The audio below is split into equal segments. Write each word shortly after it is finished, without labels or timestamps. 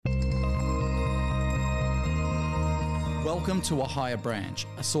Welcome to A Higher Branch,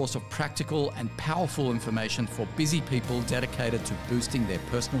 a source of practical and powerful information for busy people dedicated to boosting their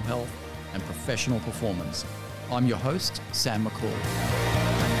personal health and professional performance. I'm your host, Sam McCall.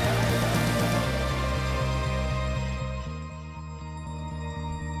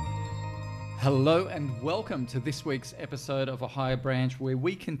 Hello and welcome to this week's episode of A Higher Branch, where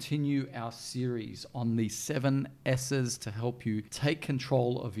we continue our series on the 7 S's to help you take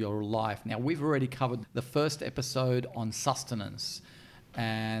control of your life. Now, we've already covered the first episode on sustenance,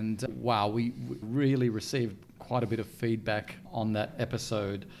 and wow, we really received quite a bit of feedback on that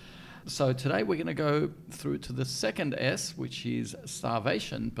episode. So today we're going to go through to the second S, which is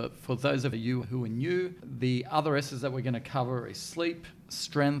starvation. But for those of you who are new, the other S's that we're going to cover is sleep,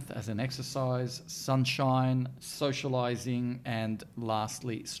 strength as an exercise, sunshine, socializing, and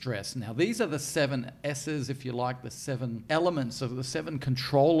lastly, stress. Now, these are the 7 S's, if you like, the 7 elements of the 7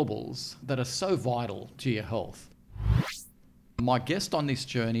 controllables that are so vital to your health. My guest on this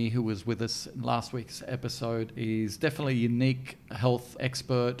journey, who was with us in last week's episode, is definitely a unique health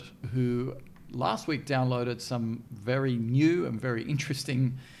expert who last week downloaded some very new and very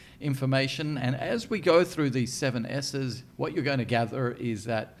interesting information. And as we go through these 7 S's, what you're going to gather is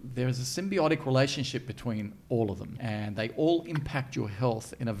that there is a symbiotic relationship between all of them, and they all impact your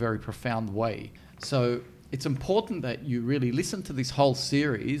health in a very profound way. So it's important that you really listen to this whole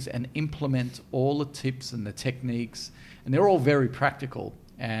series and implement all the tips and the techniques, and they're all very practical.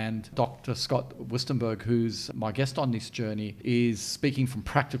 And Dr. Scott Wustenberg, who's my guest on this journey, is speaking from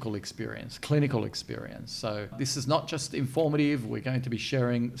practical experience, clinical experience. So this is not just informative. We're going to be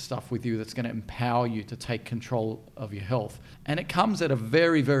sharing stuff with you that's going to empower you to take control of your health. And it comes at a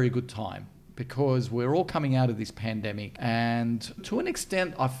very, very good time, because we're all coming out of this pandemic, and to an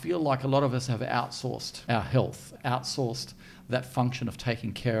extent I feel like a lot of us have outsourced our health, outsourced that function of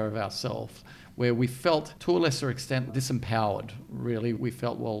taking care of ourselves, where we felt to a lesser extent disempowered. Really, we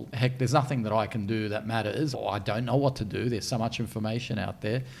felt, well, heck, there's nothing that I can do that matters, or I don't know what to do, there's so much information out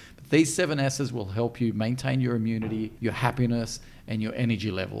there. But these 7 S's will help you maintain your immunity, your happiness, and your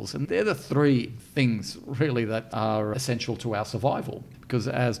energy levels. And they're the 3 things really that are essential to our survival, because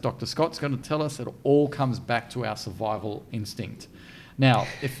as Dr. Scott's going to tell us, it all comes back to our survival instinct. Now,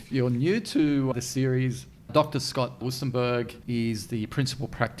 if you're new to the series, Dr. Scott Wustenberg is the principal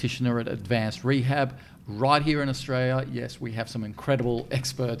practitioner at Advanced Rehab right here in Australia. Yes, we have some incredible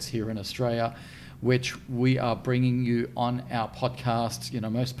experts here in Australia, which we are bringing you on our podcast. You know,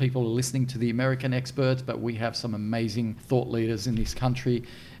 most people are listening to the American experts, but we have some amazing thought leaders in this country,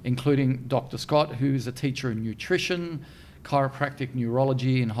 including Dr. Scott, who's a teacher in nutrition, chiropractic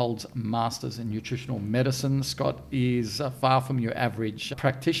neurology, and holds a master's in nutritional medicine. Scott is far from your average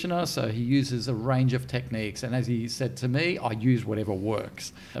practitioner, so he uses a range of techniques. And as he said to me, I use whatever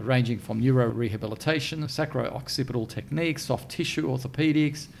works, ranging from neurorehabilitation, sacro-occipital techniques, soft tissue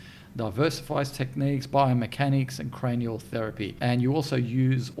orthopedics, diversifies techniques, biomechanics, and cranial therapy. And you also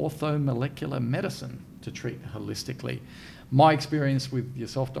use orthomolecular medicine to treat holistically. My experience with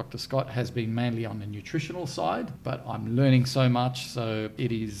yourself, Dr. Scott, has been mainly on the nutritional side, but I'm learning so much. So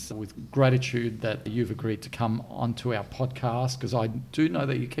it is with gratitude that you've agreed to come onto our podcast, because I do know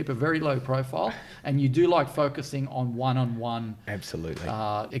that you keep a very low profile and you do like focusing on one-on-one absolutely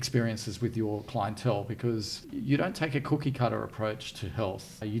experiences with your clientele, because you don't take a cookie cutter approach to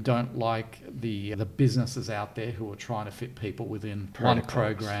health. You don't like the businesses out there who are trying to fit people within one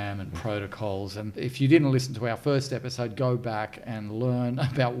program and protocols. And if you didn't listen to our first episode, go back and learn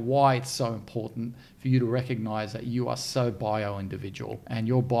about why it's so important for you to recognize that you are so bio-individual, and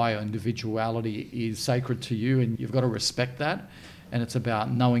your bio-individuality is sacred to you, and you've got to respect that. And it's about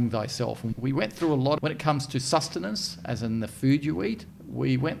knowing thyself. And we went through a lot when it comes to sustenance, as in the food you eat.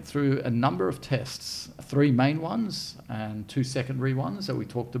 We went through a number of tests, 3 main ones and 2 secondary ones that we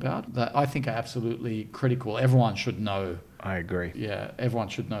talked about, that I think are absolutely critical. Everyone should know. I agree. Yeah, everyone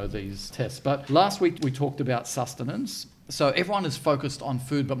should know these tests. But last week we talked about sustenance. So everyone is focused on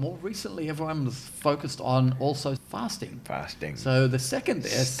food, but more recently everyone is focused on also fasting. So the second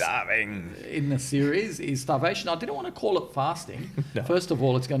S starving in the series is starvation. I didn't want to call it fasting. No. First of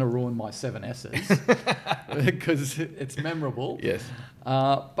all, it's going to ruin my 7 S's because it's memorable. Yes.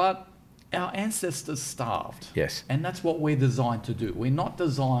 But our ancestors starved. Yes. And that's what we're designed to do. We're not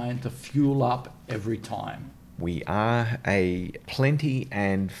designed to fuel up every time. We are a plenty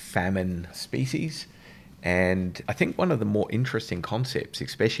and famine species. And I think one of the more interesting concepts,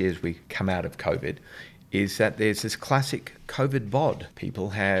 especially as we come out of COVID, is that there's this classic COVID VOD. People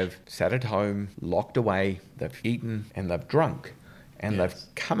have sat at home, locked away, they've eaten and they've drunk. and Yes.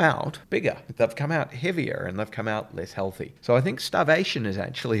 they've come out bigger, they've come out heavier, and they've come out less healthy. So I think starvation is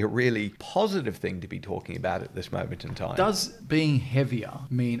actually a really positive thing to be talking about at this moment in time. Does being heavier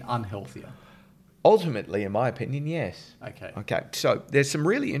mean unhealthier? Ultimately, in my opinion, yes. Okay. Okay, so there's some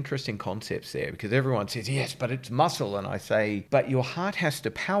really interesting concepts there, because everyone says, yes, but it's muscle. And I say, but your heart has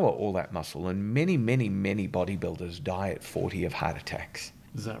to power all that muscle. And many, many, many bodybuilders die at 40 of heart attacks.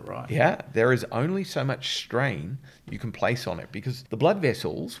 Is that right? Yeah, there is only so much strain you can place on it, because the blood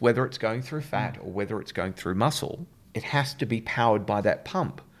vessels, whether it's going through fat or whether it's going through muscle, it has to be powered by that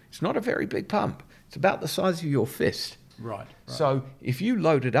pump. It's not a very big pump. It's about the size of your fist. Right. So if you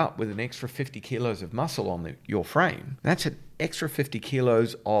load it up with an extra 50 kilos of muscle on your frame, that's an extra 50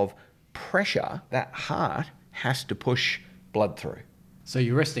 kilos of pressure that heart has to push blood through. So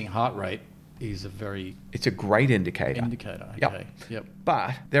your resting heart rate is It's a great indicator. Okay. Yep.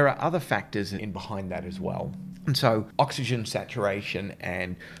 But there are other factors in behind that as well. And so oxygen saturation,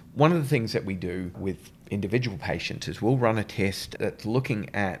 and one of the things that we do with individual patients is we'll run a test that's looking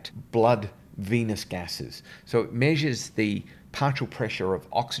at blood venous gases. So it measures the partial pressure of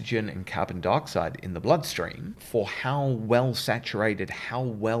oxygen and carbon dioxide in the bloodstream for how well saturated, how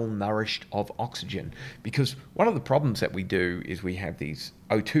well nourished of oxygen. Because one of the problems that we do is we have these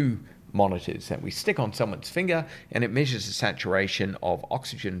O2 monitors that we stick on someone's finger, and it measures the saturation of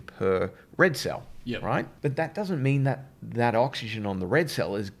oxygen per red cell. Yep. Right? But that doesn't mean that that oxygen on the red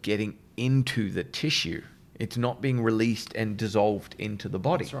cell is getting into the tissue. It's not being released and dissolved into the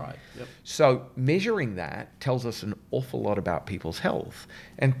body. That's right. Yep. So measuring that tells us an awful lot about people's health.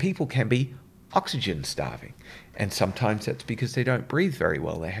 And people can be oxygen starving. And sometimes that's because they don't breathe very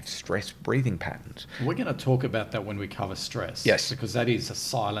well. They have stress breathing patterns. We're going to talk about that when we cover stress. Yes. Because that is a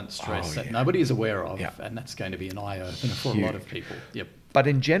silent stress Oh, that yeah. nobody is aware of. Yeah. And that's going to be an eye-opener for a lot of people. Yep. But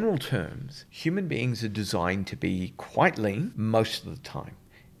in general terms, human beings are designed to be quite lean most of the time,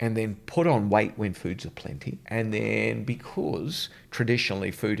 and then put on weight when foods are plenty. And then because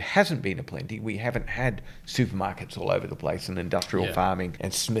traditionally food hasn't been aplenty, we haven't had supermarkets all over the place and industrial farming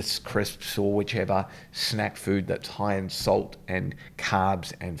and Smith's crisps or whichever snack food that's high in salt and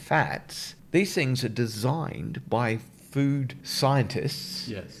carbs and fats. These things are designed by food scientists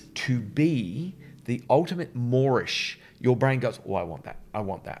Yes. to be the ultimate moorish. Your brain goes, oh, I want that, I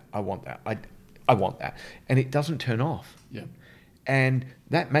want that, I want that, I want that. And it doesn't turn off. Yep. And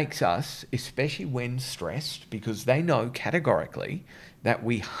that makes us, especially when stressed, because they know categorically that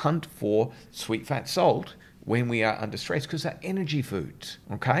we hunt for sweet, fat, salt when we are under stress because they're energy foods,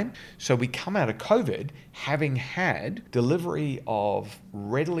 okay? So we come out of COVID having had delivery of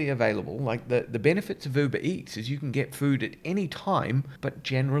readily available, like the benefits of Uber Eats is you can get food at any time, but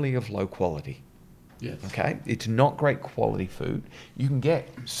generally of low quality. Yes. Okay, it's not great quality food. You can get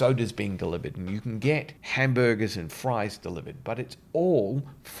sodas being delivered and you can get hamburgers and fries delivered, but it's all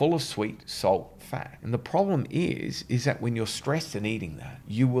full of sweet, salt, fat. And the problem is that when you're stressed and eating that,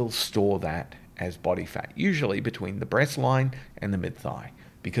 you will store that as body fat, usually between the breast line and the mid-thigh,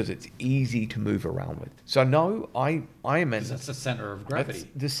 because it's easy to move around with. So no, I am in... That's the center of gravity.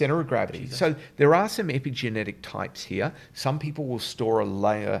 That's the center of gravity. Jesus. So there are some epigenetic types here. Some people will store a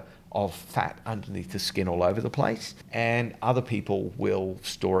layer of fat underneath the skin all over the place, and other people will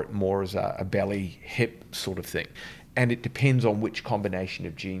store it more as a belly, hip sort of thing. And it depends on which combination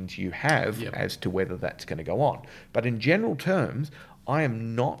of genes you have as to whether that's going to go on. But in general terms, I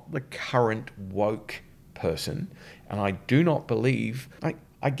am not the current woke person, and I do not believe...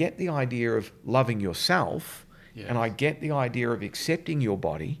 I get the idea of loving yourself, and I get the idea of accepting your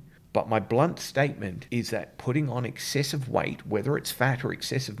body, but my blunt statement is that putting on excessive weight, whether it's fat or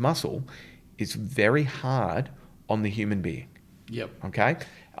excessive muscle, is very hard on the human being. Yep. Okay?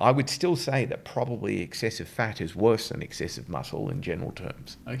 I would still say that probably excessive fat is worse than excessive muscle in general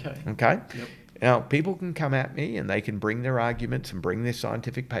terms. Okay. Okay? Yep. Now, people can come at me and they can bring their arguments and bring their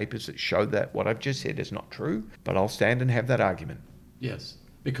scientific papers that show that what I've just said is not true, but I'll stand and have that argument. Yes.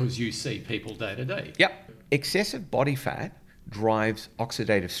 Because you see people day to day. Yep. Excessive body fat drives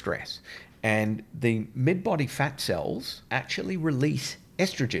oxidative stress, and the mid-body fat cells actually release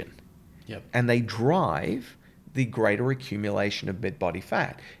estrogen. Yep. And they drive the greater accumulation of mid-body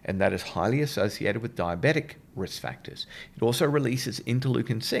fat, and that is highly associated with diabetic risk factors. It also releases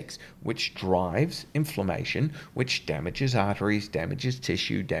interleukin-6, which drives inflammation, which damages arteries, damages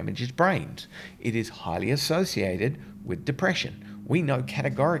tissue, damages brains. It is highly associated with depression. We know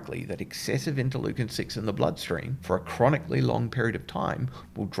categorically that excessive interleukin-6 in the bloodstream for a chronically long period of time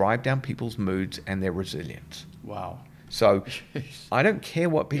will drive down people's moods and their resilience. Wow. So I don't care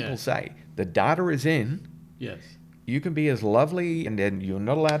what people say. The data is in. Yes. You can be as lovely and then you're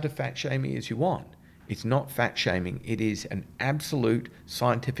not allowed to fat shame me as you want. It's not fat shaming. It is an absolute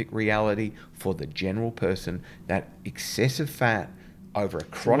scientific reality for the general person that excessive fat over a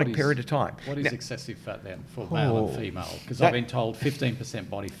chronic period of time. What is excessive fat then for male and female? Because I've been told 15%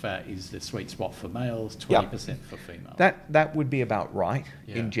 body fat is the sweet spot for males, 20% for females. That would be about right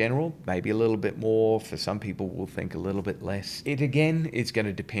in general. Maybe a little bit more. For some people will think a little bit less. It again is going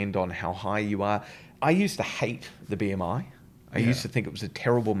to depend on how high you are. I used to hate the BMI. I used to think it was a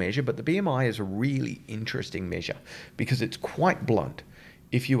terrible measure, but the BMI is a really interesting measure because it's quite blunt.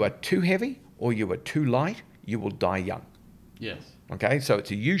 If you are too heavy or you are too light, you will die young. Yes. Okay, so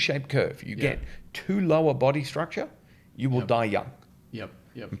it's a U-shaped curve. You get too low a body structure, you will die young. Yep.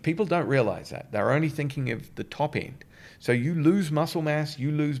 And people don't realize that. They're only thinking of the top end. So you lose muscle mass,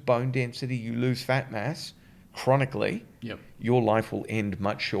 you lose bone density, you lose fat mass chronically, your life will end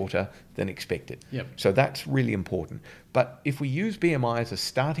much shorter than expected. So that's really important. But if we use BMI as a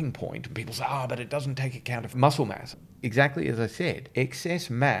starting point, and people say, but it doesn't take account of muscle mass. Exactly as I said, excess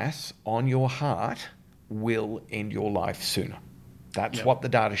mass on your heart will end your life sooner. That's what the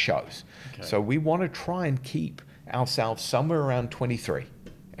data shows. Okay. So we want to try and keep ourselves somewhere around 23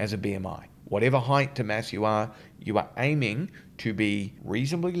 as a BMI. Whatever height to mass you are aiming to be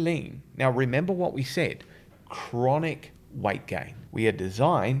reasonably lean. Now remember what we said, chronic weight gain. We are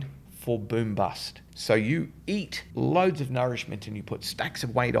designed for boom bust. So you eat loads of nourishment and you put stacks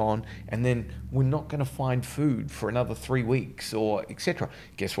of weight on, and then we're not going to find food for another 3 weeks or etc.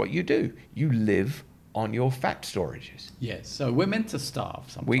 Guess what you do? You live on your fat storages. Yes, so we're meant to starve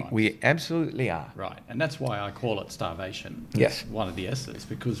sometimes. We absolutely are. Right, and that's why I call it starvation. Yes. It's one of the S's,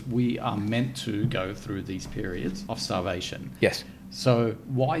 because we are meant to go through these periods of starvation. Yes. So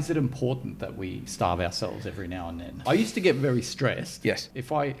why is it important that we starve ourselves every now and then? I used to get very stressed. Yes.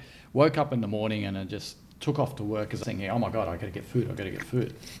 If I woke up in the morning and I just took off to work as thinking, oh my God, I got to get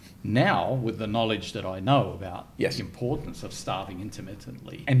food. Now, with the knowledge that I know about the importance of starving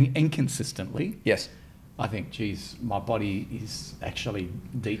intermittently and inconsistently, I think, geez, my body is actually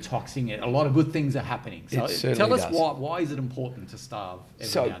detoxing it. A lot of good things are happening. So tell us why is it important to starve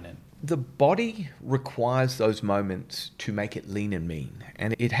every now and then? The body requires those moments to make it lean and mean.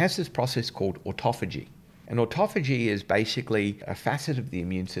 And it has this process called autophagy. And autophagy is basically a facet of the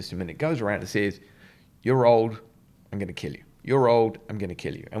immune system. And it goes around and says, you're old, I'm going to kill you. You're old, I'm going to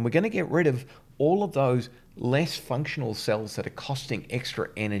kill you. And we're going to get rid of all of those less functional cells that are costing extra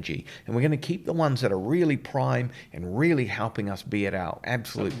energy. And we're going to keep the ones that are really prime and really helping us be at our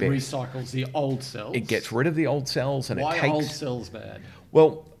absolute best. Recycles the old cells. It gets rid of the old cells. And Why are old cells bad?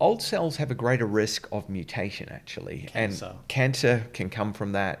 Well, old cells have a greater risk of mutation, actually. Cancer. And cancer can come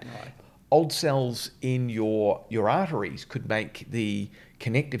from that. Right. Old cells in your arteries could make the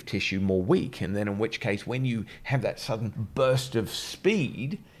connective tissue more weak, and then in which case when you have that sudden burst of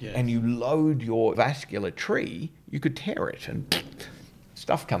speed and you load your vascular tree, you could tear it and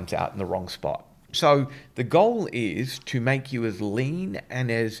stuff comes out in the wrong spot. So the goal is to make you as lean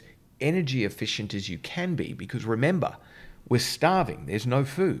and as energy efficient as you can be, because remember, we're starving, there's no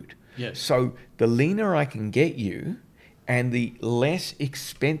food. So the leaner I can get you, and the less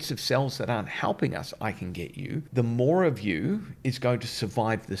expensive cells that aren't helping us I can get you, the more of you is going to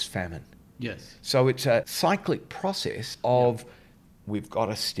survive this famine. So it's a cyclic process of we've got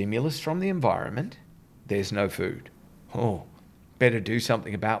a stimulus from the environment, there's no food. Better do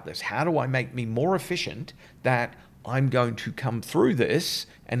something about this. How do I make me more efficient that I'm going to come through this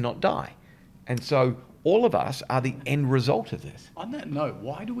and not die? And so all of us are the end result of this. On that note,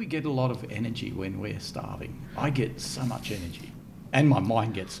 why do we get a lot of energy when we're starving? I get so much energy and my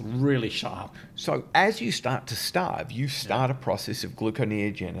mind gets really sharp. So as you start to starve, you start a process of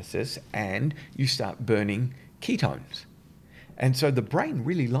gluconeogenesis and you start burning ketones. And so the brain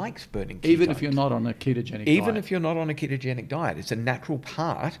really likes burning ketones. Even if you're not on a ketogenic diet? Even if you're not on a ketogenic diet. It's a natural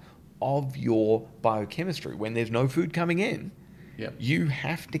part of your biochemistry. When there's no food coming in, you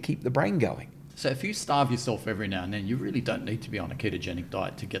have to keep the brain going. So if you starve yourself every now and then, you really don't need to be on a ketogenic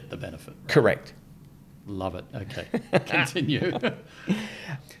diet to get the benefit. Right? Correct. Love it. Okay. Continue.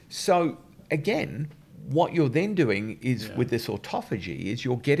 So again, what you're then doing is with this autophagy is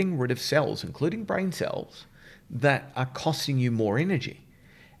you're getting rid of cells, including brain cells, that are costing you more energy.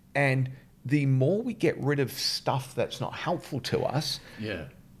 And the more we get rid of stuff that's not helpful to us,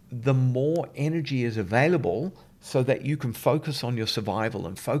 the more energy is available so that you can focus on your survival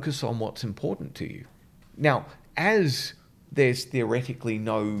and focus on what's important to you. Now, as there's theoretically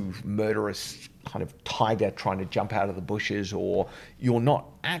no murderous kind of tiger trying to jump out of the bushes, or you're not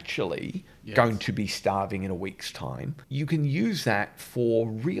actually going to be starving in a week's time. You can use that for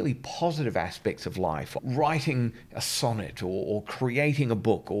really positive aspects of life, writing a sonnet or creating a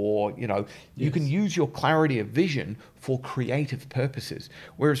book, or, you can use your clarity of vision for creative purposes.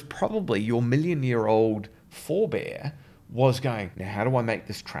 Whereas probably your million-year-old forebear was going, now how do I make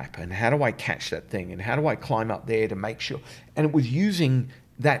this trap? And how do I catch that thing? And how do I climb up there to make sure? And it was using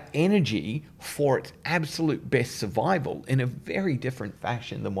that energy for its absolute best survival in a very different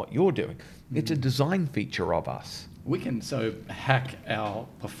fashion than what you're doing. It's a design feature of us. We can hack our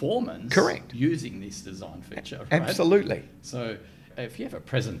performance Correct. using this design feature, right? Absolutely. So if you have a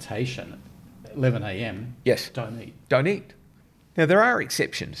presentation at 11 a.m., yes, don't eat. Don't eat. Now, there are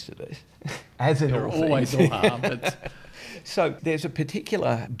exceptions to this, as in there all always things. are, but... So there's a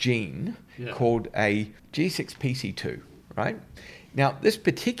particular gene called a G6PC2, right? Now, this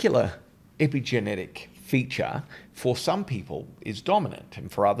particular epigenetic feature for some people is dominant,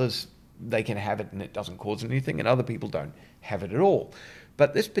 and for others, they can have it and it doesn't cause anything, and other people don't have it at all.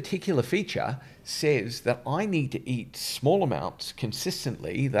 But this particular feature says that I need to eat small amounts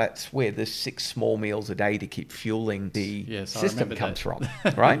consistently. That's where the 6 small meals a day to keep fueling the system comes from,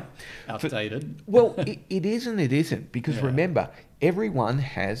 right? Outdated. Well, it is and it isn't, because remember, everyone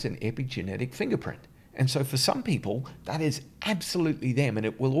has an epigenetic fingerprint. And so for some people, that is absolutely them, and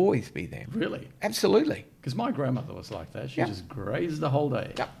it will always be them. Really? Absolutely. Because my grandmother was like that. She just grazed the whole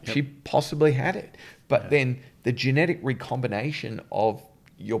day. Yep. She possibly had it. But then the genetic recombination of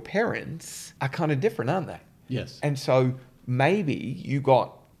your parents are kind of different, aren't they? Yes. And so maybe you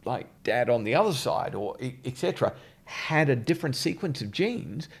got like dad on the other side, or etc., had a different sequence of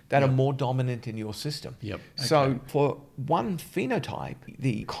genes that are more dominant in your system. Yep. So for one phenotype,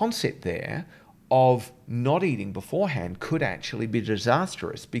 the concept there of not eating beforehand could actually be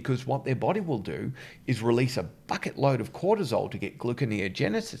disastrous, because what their body will do is release a bucket load of cortisol to get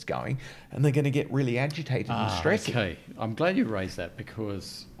gluconeogenesis going, and they're going to get really agitated and stressy. Okay, I'm glad you raised that,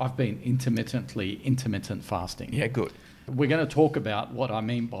 because I've been intermittent fasting. Yeah, good. We're going to talk about what I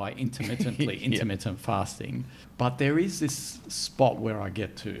mean by intermittent fasting, but there is this spot where I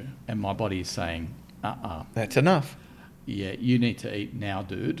get to and my body is saying, That's enough. Yeah, you need to eat now,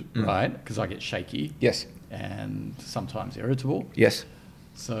 dude, right? Because I get shaky. Yes. And sometimes irritable. Yes.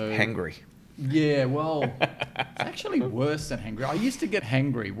 So hangry. Yeah, well, it's actually worse than hangry. I used to get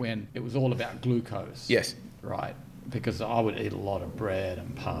hangry when it was all about glucose. Yes. Right, because I would eat a lot of bread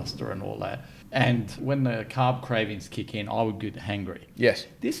and pasta and all that. And when the carb cravings kick in, I would get hangry. Yes.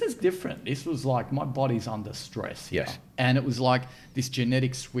 This is different. This was like my body's under stress here. Yes. And it was like this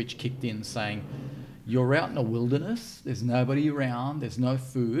genetic switch kicked in saying, you're out in the wilderness, there's nobody around, there's no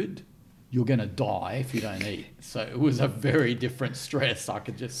food, you're going to die if you don't eat. So it was a very different stress. I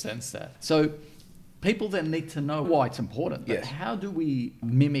could just sense that. So people then need to know why it's important. But how do we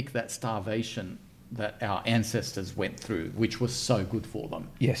mimic that starvation that our ancestors went through, which was so good for them?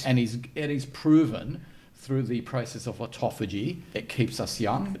 Yes. And it is proven through the process of autophagy. It keeps us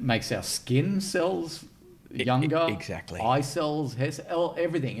young, it makes our skin cells younger, exactly, eye cells, hair cells,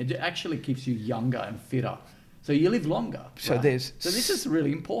 everything. It actually keeps you younger and fitter, so you live longer. So right? So this is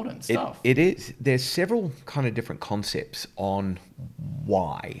really important stuff. It is. There's several kind of different concepts on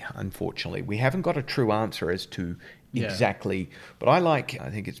why. Unfortunately, we haven't got a true answer as to exactly. But I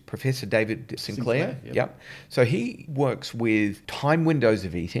think it's Professor David Sinclair. Yep. So he works with time windows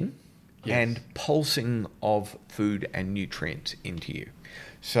of eating and pulsing of food and nutrients into you.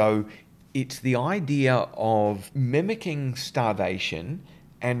 So it's the idea of mimicking starvation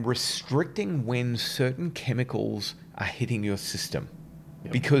and restricting when certain chemicals are hitting your system.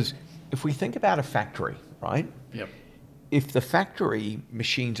 Yep. Because if we think about a factory, right? Yep. If the factory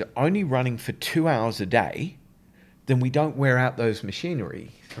machines are only running for 2 hours a day, then we don't wear out those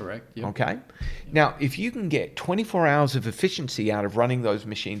machinery. Correct. Yep. Okay? Now, if you can get 24 hours of efficiency out of running those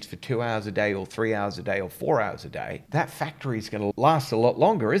machines for 2 hours a day or 3 hours a day or 4 hours a day, that factory is going to last a lot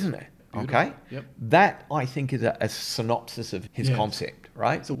longer, isn't it? Beautiful. Okay? Yep. That, I think, is a synopsis of his concept,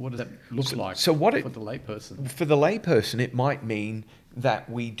 right? So what does that look like for the layperson? For the layperson, it might mean that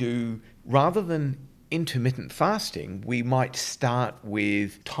we do, rather than intermittent fasting, we might start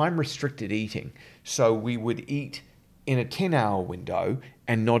with time-restricted eating. So we would eat in a 10-hour window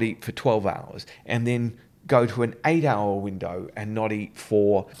and not eat for 12 hours, and then go to an 8-hour window and not eat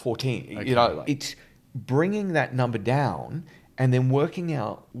for 14. Okay. It's bringing that number down and then working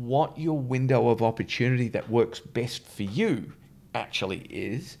out what your window of opportunity that works best for you actually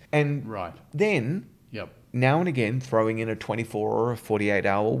is. And then now and again throwing in a 24 or a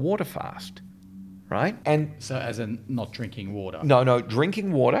 48-hour water fast. right? And So as in not drinking water. no,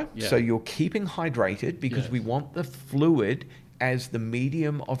 drinking water. Yeah. So you're keeping hydrated because Yes. we want the fluid as the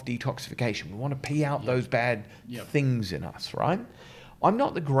medium of detoxification. We want to pee out those bad Yep. things in us, right? I'm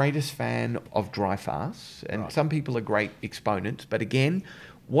not the greatest fan of dry fasts, and Right. some people are great exponents. But again,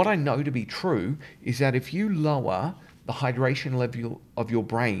 what I know to be true is that if you lower the hydration level of your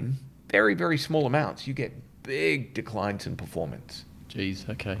brain, very, very small amounts, you get big declines in performance. Jeez,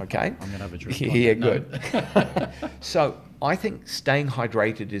 okay. Okay. I'm going to have a drink. Yeah, on that good. So I think staying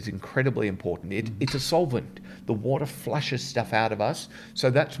hydrated is incredibly important. It's a solvent. The water flushes stuff out of us. So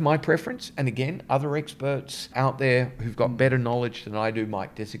that's my preference. And again, other experts out there who've got better knowledge than I do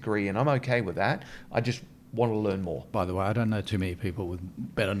might disagree, and I'm okay with that. I just want to learn more. By the way, I don't know too many people with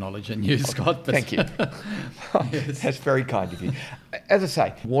better knowledge than you, Scott. But Thank you. Yes. That's very kind of you. As I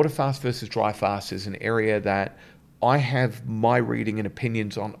say, water fast versus dry fast is an area that I have my reading and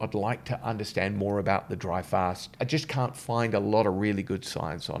opinions on. I'd like to understand more about the dry fast. I just can't find a lot of really good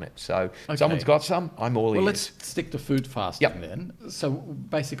science on it. So Okay. someone's got some, I'm all Well, ears. let's stick to food fasting Yep. then. So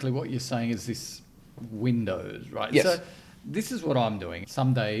basically what you're saying is this windows, right? Yes. So this is what I'm doing.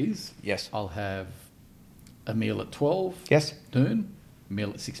 Some days Yes. I'll have a meal at 12 Yes. noon,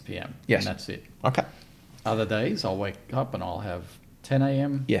 meal at 6 p.m. Yes. And that's it. Okay. Other days I'll wake up and I'll have 10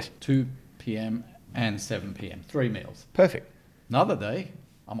 a.m., Yes. 2 p.m. and 7 p.m. 3 meals. Perfect. Another day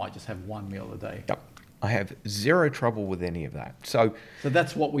I might just have one meal a day. Yep. I have zero trouble with any of that. So So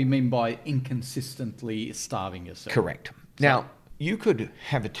that's what we mean by inconsistently starving yourself. correct. Now, you could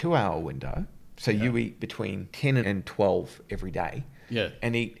have a 2-hour window. So you Yeah. eat between 10 and 12 every day. Yeah.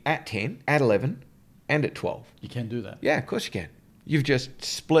 And eat at 10, at 11, and at 12. You can do that. Yeah, of course you can. You've just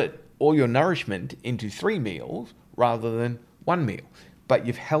split all your nourishment into 3 meals rather than 1 meal. But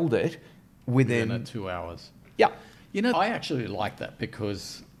you've held it Within within... 2 hours. Yeah. You know, I actually like that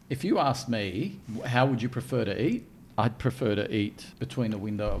because if you asked me, how would you prefer to eat? I'd prefer to eat between a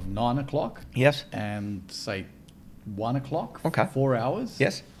window of 9 o'clock Yes. and say 1 o'clock Okay. for 4 hours.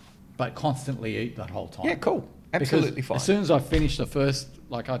 Yes. But constantly eat that whole time. Yeah, cool. Because Absolutely fine. as soon as I finish the first,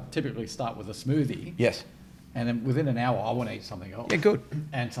 like I typically start with a smoothie. Yes. And then within an hour, I want to eat something else. Yeah, good.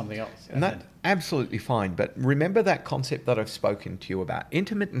 And something else. And that's absolutely fine. But remember that concept that I've spoken to you about.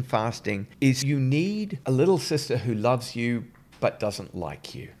 Intermittent fasting is you need a little sister who loves you but doesn't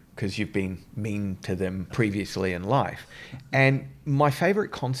like you because you've been mean to them previously in life. And my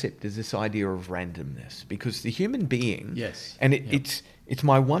favorite concept is this idea of randomness because the human being, Yes. and Yep. it's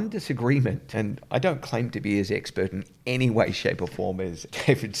my one disagreement, and I don't claim to be as expert in any way, shape or form as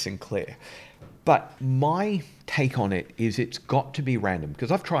David Sinclair. But my take on it is it's got to be random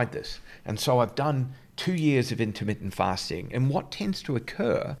because I've tried this. And so I've done 2 years of intermittent fasting. And what tends to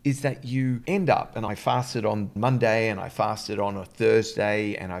occur is that you end up, and I fasted on Monday and I fasted on a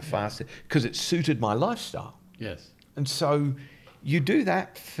Thursday and I fasted because it suited my lifestyle. Yes. And so you do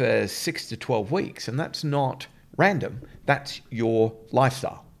that for 6 to 12 weeks, and that's not random. That's your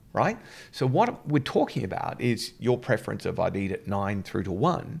lifestyle, right? So what we're talking about is your preference of I'd eat at 9 through to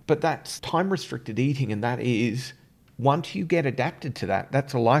 1, but that's time-restricted eating, and that is, once you get adapted to that,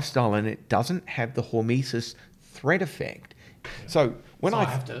 that's a lifestyle, and it doesn't have the hormesis threat effect. So when So I I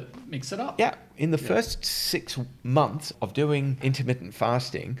have to mix it up. yeah, in the first 6 months of doing intermittent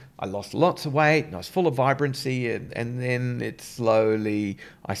fasting, I lost lots of weight and I was full of vibrancy. And then it slowly,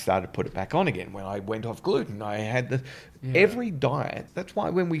 I started to put it back on again. When I went off gluten, I had every diet. That's why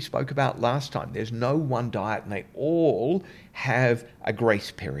when we spoke about last time, there's no one diet and they all have a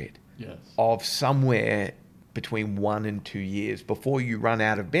grace period Yes. of somewhere between 1 and 2 years before you run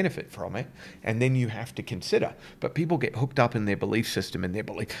out of benefit from it, and then you have to consider. But people get hooked up in their belief system and their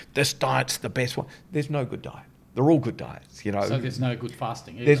belief, this diet's the best one. There's no good diet. They're all good diets, you know. So there's no good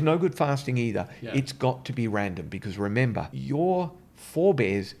fasting either. There's no good fasting either. Yeah. It's got to be random because remember, your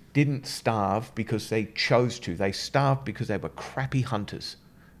forebears didn't starve because they chose to. They starved because they were crappy hunters.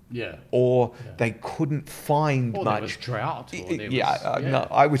 Yeah. Or they couldn't find Or much. there was drought. Or there Yeah, was, no,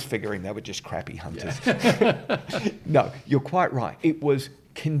 I was figuring they were just crappy hunters. No, you're quite right. It was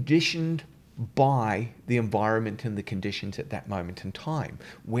conditioned by the environment and the conditions at that moment in time,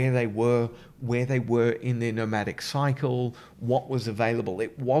 where they were in their nomadic cycle, what was available.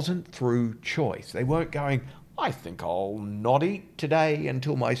 It wasn't through choice. They weren't going, I think I'll not eat today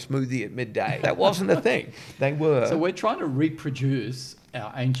until my smoothie at midday. That wasn't a thing. They were... So we're trying to reproduce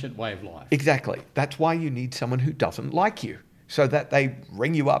our ancient way of life. Exactly. That's why you need someone who doesn't like you, so that they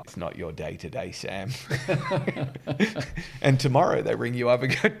ring you up. It's not your day today, Sam. And tomorrow they ring you up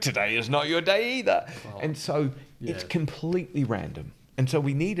and go, today is not your day either. Oh, And so yes. it's completely random. And so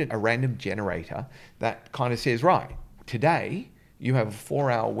we needed a random generator that kind of says, right, today You have a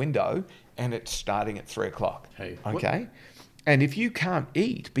 4-hour window and it's starting at 3 o'clock. Hey, okay? And if you can't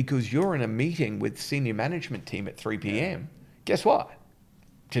eat because you're in a meeting with senior management team at 3 p.m., guess what?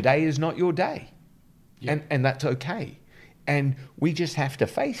 Today is not your day. Yep. And that's okay. And we just have to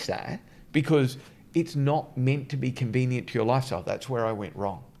face that because it's not meant to be convenient to your lifestyle. That's where I went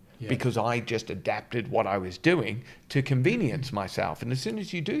wrong. Yeah. Because I just adapted what I was doing to convenience myself. And as soon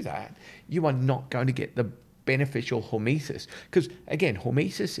as you do that, you are not going to get the beneficial hormesis. Because again,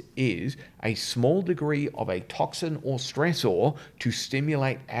 hormesis is a small degree of a toxin or stressor to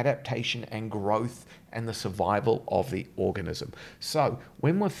stimulate adaptation and growth and the survival of the organism. So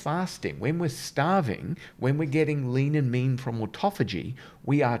when we're fasting, when we're starving, when we're getting lean and mean from autophagy,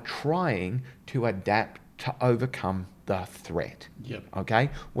 we are trying to adapt to overcome the threat. Yep. Okay?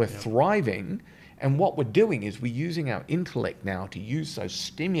 We're thriving, and what we're doing is we're using our intellect now to use those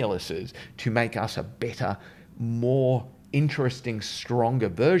stimuluses to make us a better, more interesting, stronger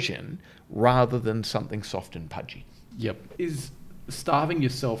version rather than something soft and pudgy. Yep. Is starving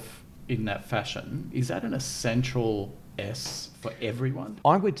yourself in that fashion, is that an essential S for everyone?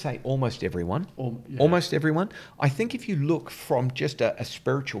 I would say almost everyone. Almost everyone. I think if you look from just a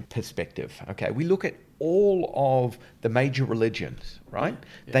spiritual perspective, okay, we look at all of the major religions, right?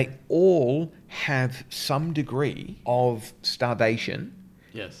 Yeah. They all have some degree of starvation.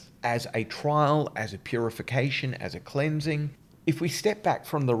 Yes. As a trial, as a purification, as a cleansing. If we step back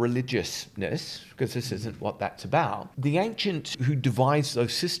from the religiousness, because this isn't what that's about, the ancients who devised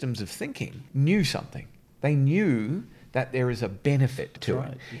those systems of thinking knew something. They knew that there is a benefit to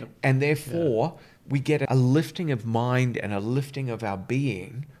it. Yep. And therefore, we get a lifting of mind and a lifting of our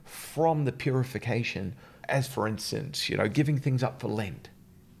being from the purification, as for instance, giving things up for Lent.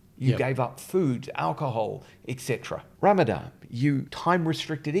 You gave up food, alcohol, etc. Ramadan, you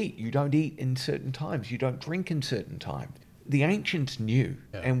time-restricted eat. You don't eat in certain times. You don't drink in certain times. The ancients knew,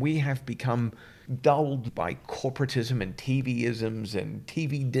 and we have become dulled by corporatism and TV-isms and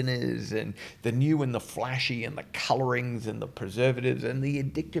TV dinners and the new and the flashy and the colorings and the preservatives and the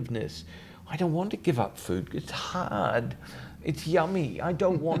addictiveness. I don't want to give up food. It's hard. It's yummy. I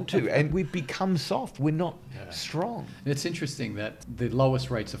don't want to. And we've become soft. We're not strong. It's interesting that the lowest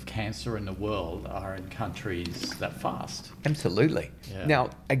rates of cancer in the world are in countries that fast. Absolutely. Yeah. Now,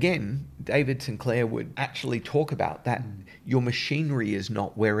 again, David Sinclair would actually talk about that your machinery is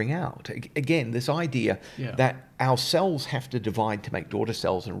not wearing out. Again, this idea that our cells have to divide to make daughter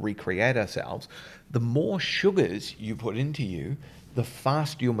cells and recreate ourselves. The more sugars you put into you, the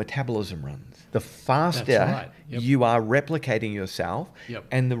faster your metabolism runs. The faster you are replicating yourself,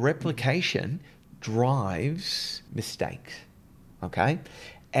 and the replication drives mistakes, okay?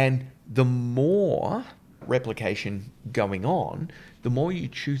 And the more replication going on, the more you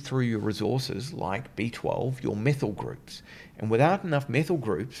chew through your resources like B12, your methyl groups. And without enough methyl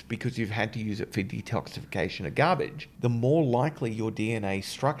groups, because you've had to use it for detoxification of garbage, the more likely your DNA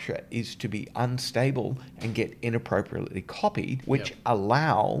structure is to be unstable and get inappropriately copied, which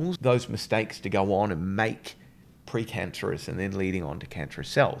allows those mistakes to go on and make precancerous and then leading on to cancerous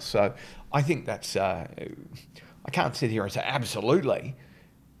cells. So I think that's, I can't sit here and say absolutely,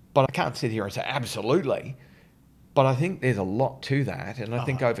 but I think there's a lot to that, and I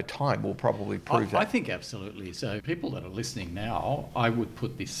think over time we'll probably prove that. I think absolutely. So people that are listening now, I would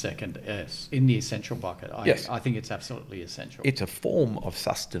put this second S in the essential bucket. I think it's absolutely essential. It's a form of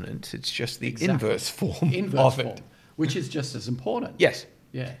sustenance. It's just the inverse form of it. Which is just as important. Yes.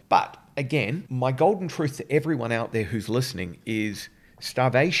 Yeah. But again, my golden truth to everyone out there who's listening is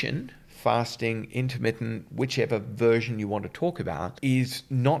starvation, fasting, intermittent, whichever version you want to talk about, is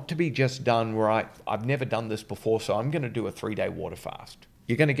not to be just done right. I've never done this before, so I'm going to do a 3-day water fast.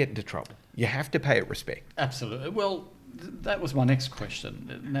 You're going to get into trouble. You have to pay it respect. Absolutely. Well, that was my next question.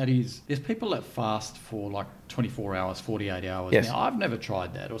 And that is, there's people that fast for like 24 hours, 48 hours. Yes. Now, I've never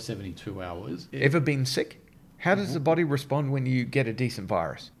tried that, or 72 hours. Ever been sick? How does the body respond when you get a decent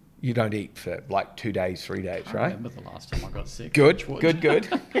virus? You don't eat for like 2 days, 3 days, right? I remember the last time I got sick. Good.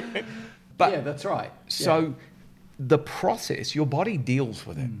 But yeah, that's right. So the process, your body deals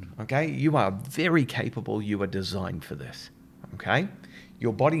with it, okay? You are very capable. You are designed for this, okay?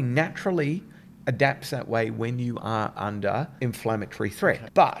 Your body naturally adapts that way when you are under inflammatory threat. Okay.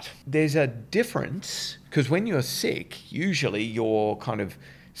 But there's a difference, because when you're sick, usually you're kind of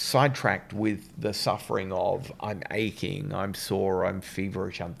sidetracked with the suffering of I'm aching, I'm sore, I'm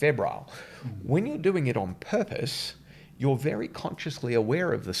feverish, I'm febrile. When you're doing it on purpose, you're very consciously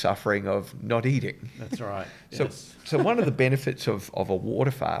aware of the suffering of not eating. That's right. So one of the benefits of a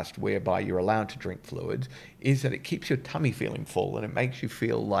water fast, whereby you're allowed to drink fluids, is that it keeps your tummy feeling full and it makes you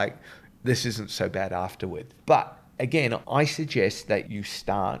feel like this isn't so bad afterward. But again, I suggest that you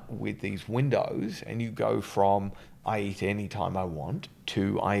start with these windows and you go from I eat any time I want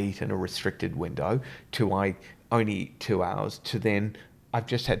to I eat in a restricted window to I only eat 2 hours to then I've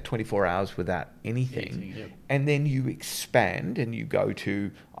just had 24 hours without anything. Eating, yep. And then you expand and you go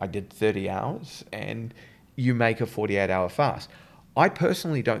to I did 30 hours and you make a 48-hour fast. I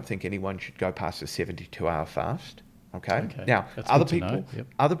personally don't think anyone should go past a 72-hour fast. Okay. Now, That's other good to know. people, Yep.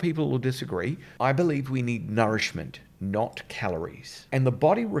 other people will disagree. I believe we need nourishment, not calories. And the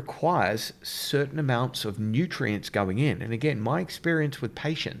body requires certain amounts of nutrients going in. And again, my experience with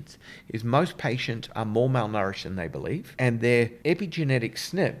patients is most patients are more malnourished than they believe. And their epigenetic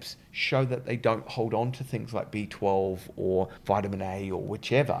SNPs show that they don't hold on to things like B12 or vitamin A or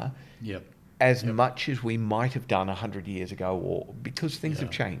whichever Yep. as much as we might have done 100 years ago, or because things have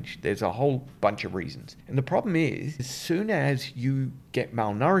changed. There's a whole bunch of reasons. And the problem is, as soon as you get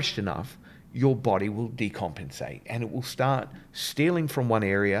malnourished enough, your body will decompensate and it will start stealing from one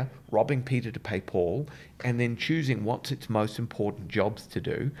area, robbing Peter to pay Paul, and then choosing what's its most important jobs to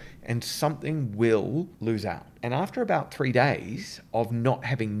do, and something will lose out. And after about 3 days of not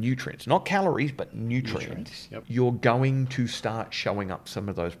having nutrients, not calories, but nutrients, Yep. you're going to start showing up some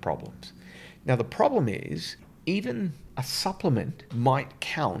of those problems. Now, the problem is, even a supplement might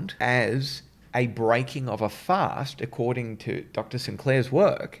count as a breaking of a fast, according to Dr. Sinclair's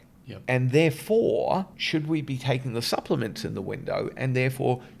work. Yep. And therefore, should we be taking the supplements in the window? And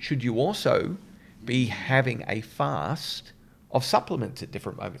therefore, should you also be having a fast of supplements at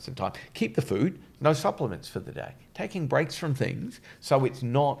different moments in time? Keep the food, no supplements for the day. Taking breaks from things so it's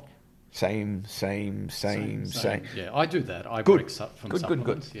not same. Yeah, I do that. I Good. break from Good.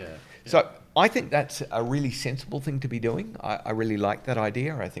 supplements. Yeah. So I think that's a really sensible thing to be doing. I really like that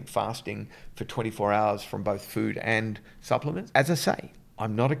idea. I think fasting for 24 hours from both food and supplements. As I say,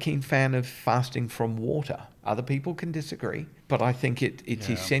 I'm not a keen fan of fasting from water. Other people can disagree, but I think it's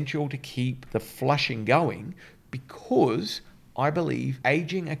essential to keep the flushing going because I believe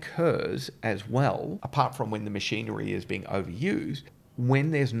aging occurs as well, apart from when the machinery is being overused,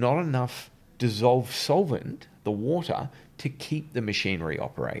 when there's not enough dissolved solvent, the water, to keep the machinery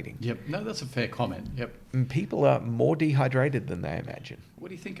operating. Yep. No, that's a fair comment. Yep. And people are more dehydrated than they imagine. What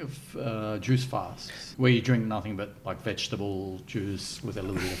do you think of juice fasts, where you drink nothing but like vegetable juice with a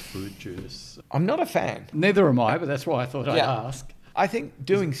little bit of fruit juice? I'm not a fan. Neither am I, but that's why I thought I'd ask. I think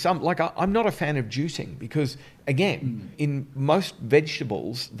doing some, like I'm not a fan of juicing because, again, in most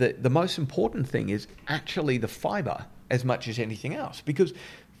vegetables, the most important thing is actually the fiber as much as anything else. Because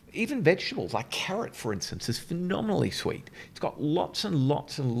even vegetables, like carrot, for instance, is phenomenally sweet. It's got lots and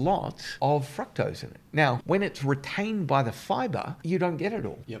lots and lots of fructose in it. Now, when it's retained by the fiber, you don't get it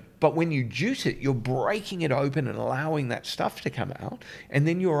all. Yep. But when you juice it, you're breaking it open and allowing that stuff to come out. And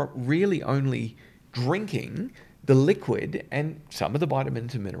then you're really only drinking the liquid and some of the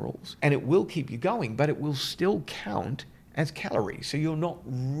vitamins and minerals. And it will keep you going, but it will still count as calories. So you're not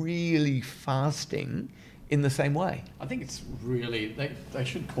really fasting in the same way. I think it's really, they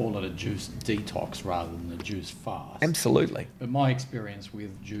should call it a juice detox rather than a juice fast. Absolutely. But my experience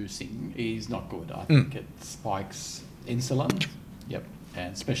with juicing is not good. I think it spikes insulin. Yep.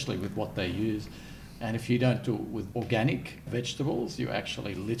 And especially with what they use. And if you don't do it with organic vegetables, you're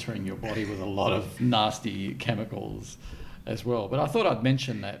actually littering your body with a lot of nasty chemicals as well. But I thought I'd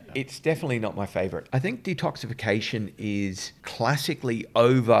mention that. It's definitely not my favorite. I think detoxification is classically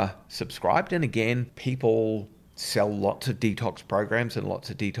oversubscribed. And again, people sell lots of detox programs and lots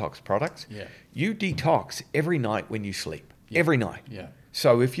of detox products. Yeah. You detox every night when you sleep. Yeah. Every night. Yeah.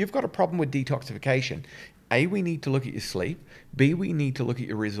 So if you've got a problem with detoxification, A, we need to look at your sleep. B, we need to look at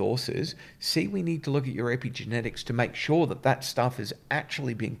your resources. C, we need to look at your epigenetics to make sure that that stuff is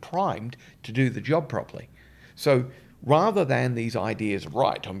actually being primed to do the job properly. So rather than these ideas,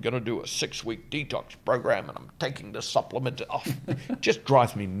 right, I'm going to do a 6-week detox program and I'm taking the supplement off, it just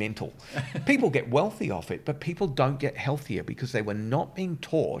drives me mental. People get wealthy off it, but people don't get healthier because they were not being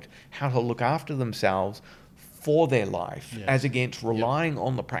taught how to look after themselves for their life, as against relying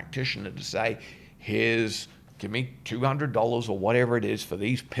on the practitioner to say, give me $200 or whatever it is for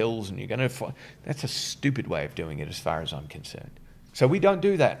these pills and you're going to... That's a stupid way of doing it as far as I'm concerned. So we don't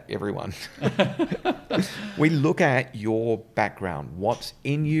do that, everyone. We look at your background, what's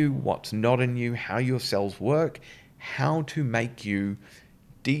in you, what's not in you, how your cells work, how to make you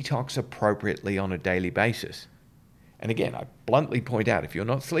detox appropriately on a daily basis. And again, I bluntly point out, if you're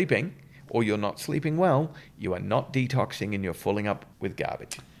not sleeping or you're not sleeping well, you are not detoxing and you're filling up with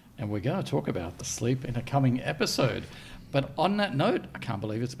garbage. And we're going to talk about the sleep in a coming episode. But on that note, I can't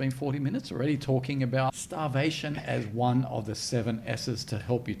believe it's been 40 minutes already talking about starvation as one of the 7 S's to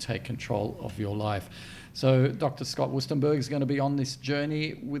help you take control of your life. So Dr. Scott Wustenberg is going to be on this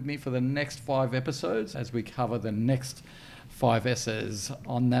journey with me for the next 5 episodes as we cover the next 5 S's.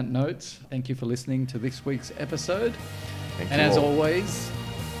 On that note, thank you for listening to this week's episode. Thank And you as all. always,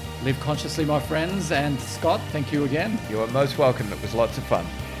 live consciously, my friends. And Scott, thank you again. You are most welcome. It was lots of fun.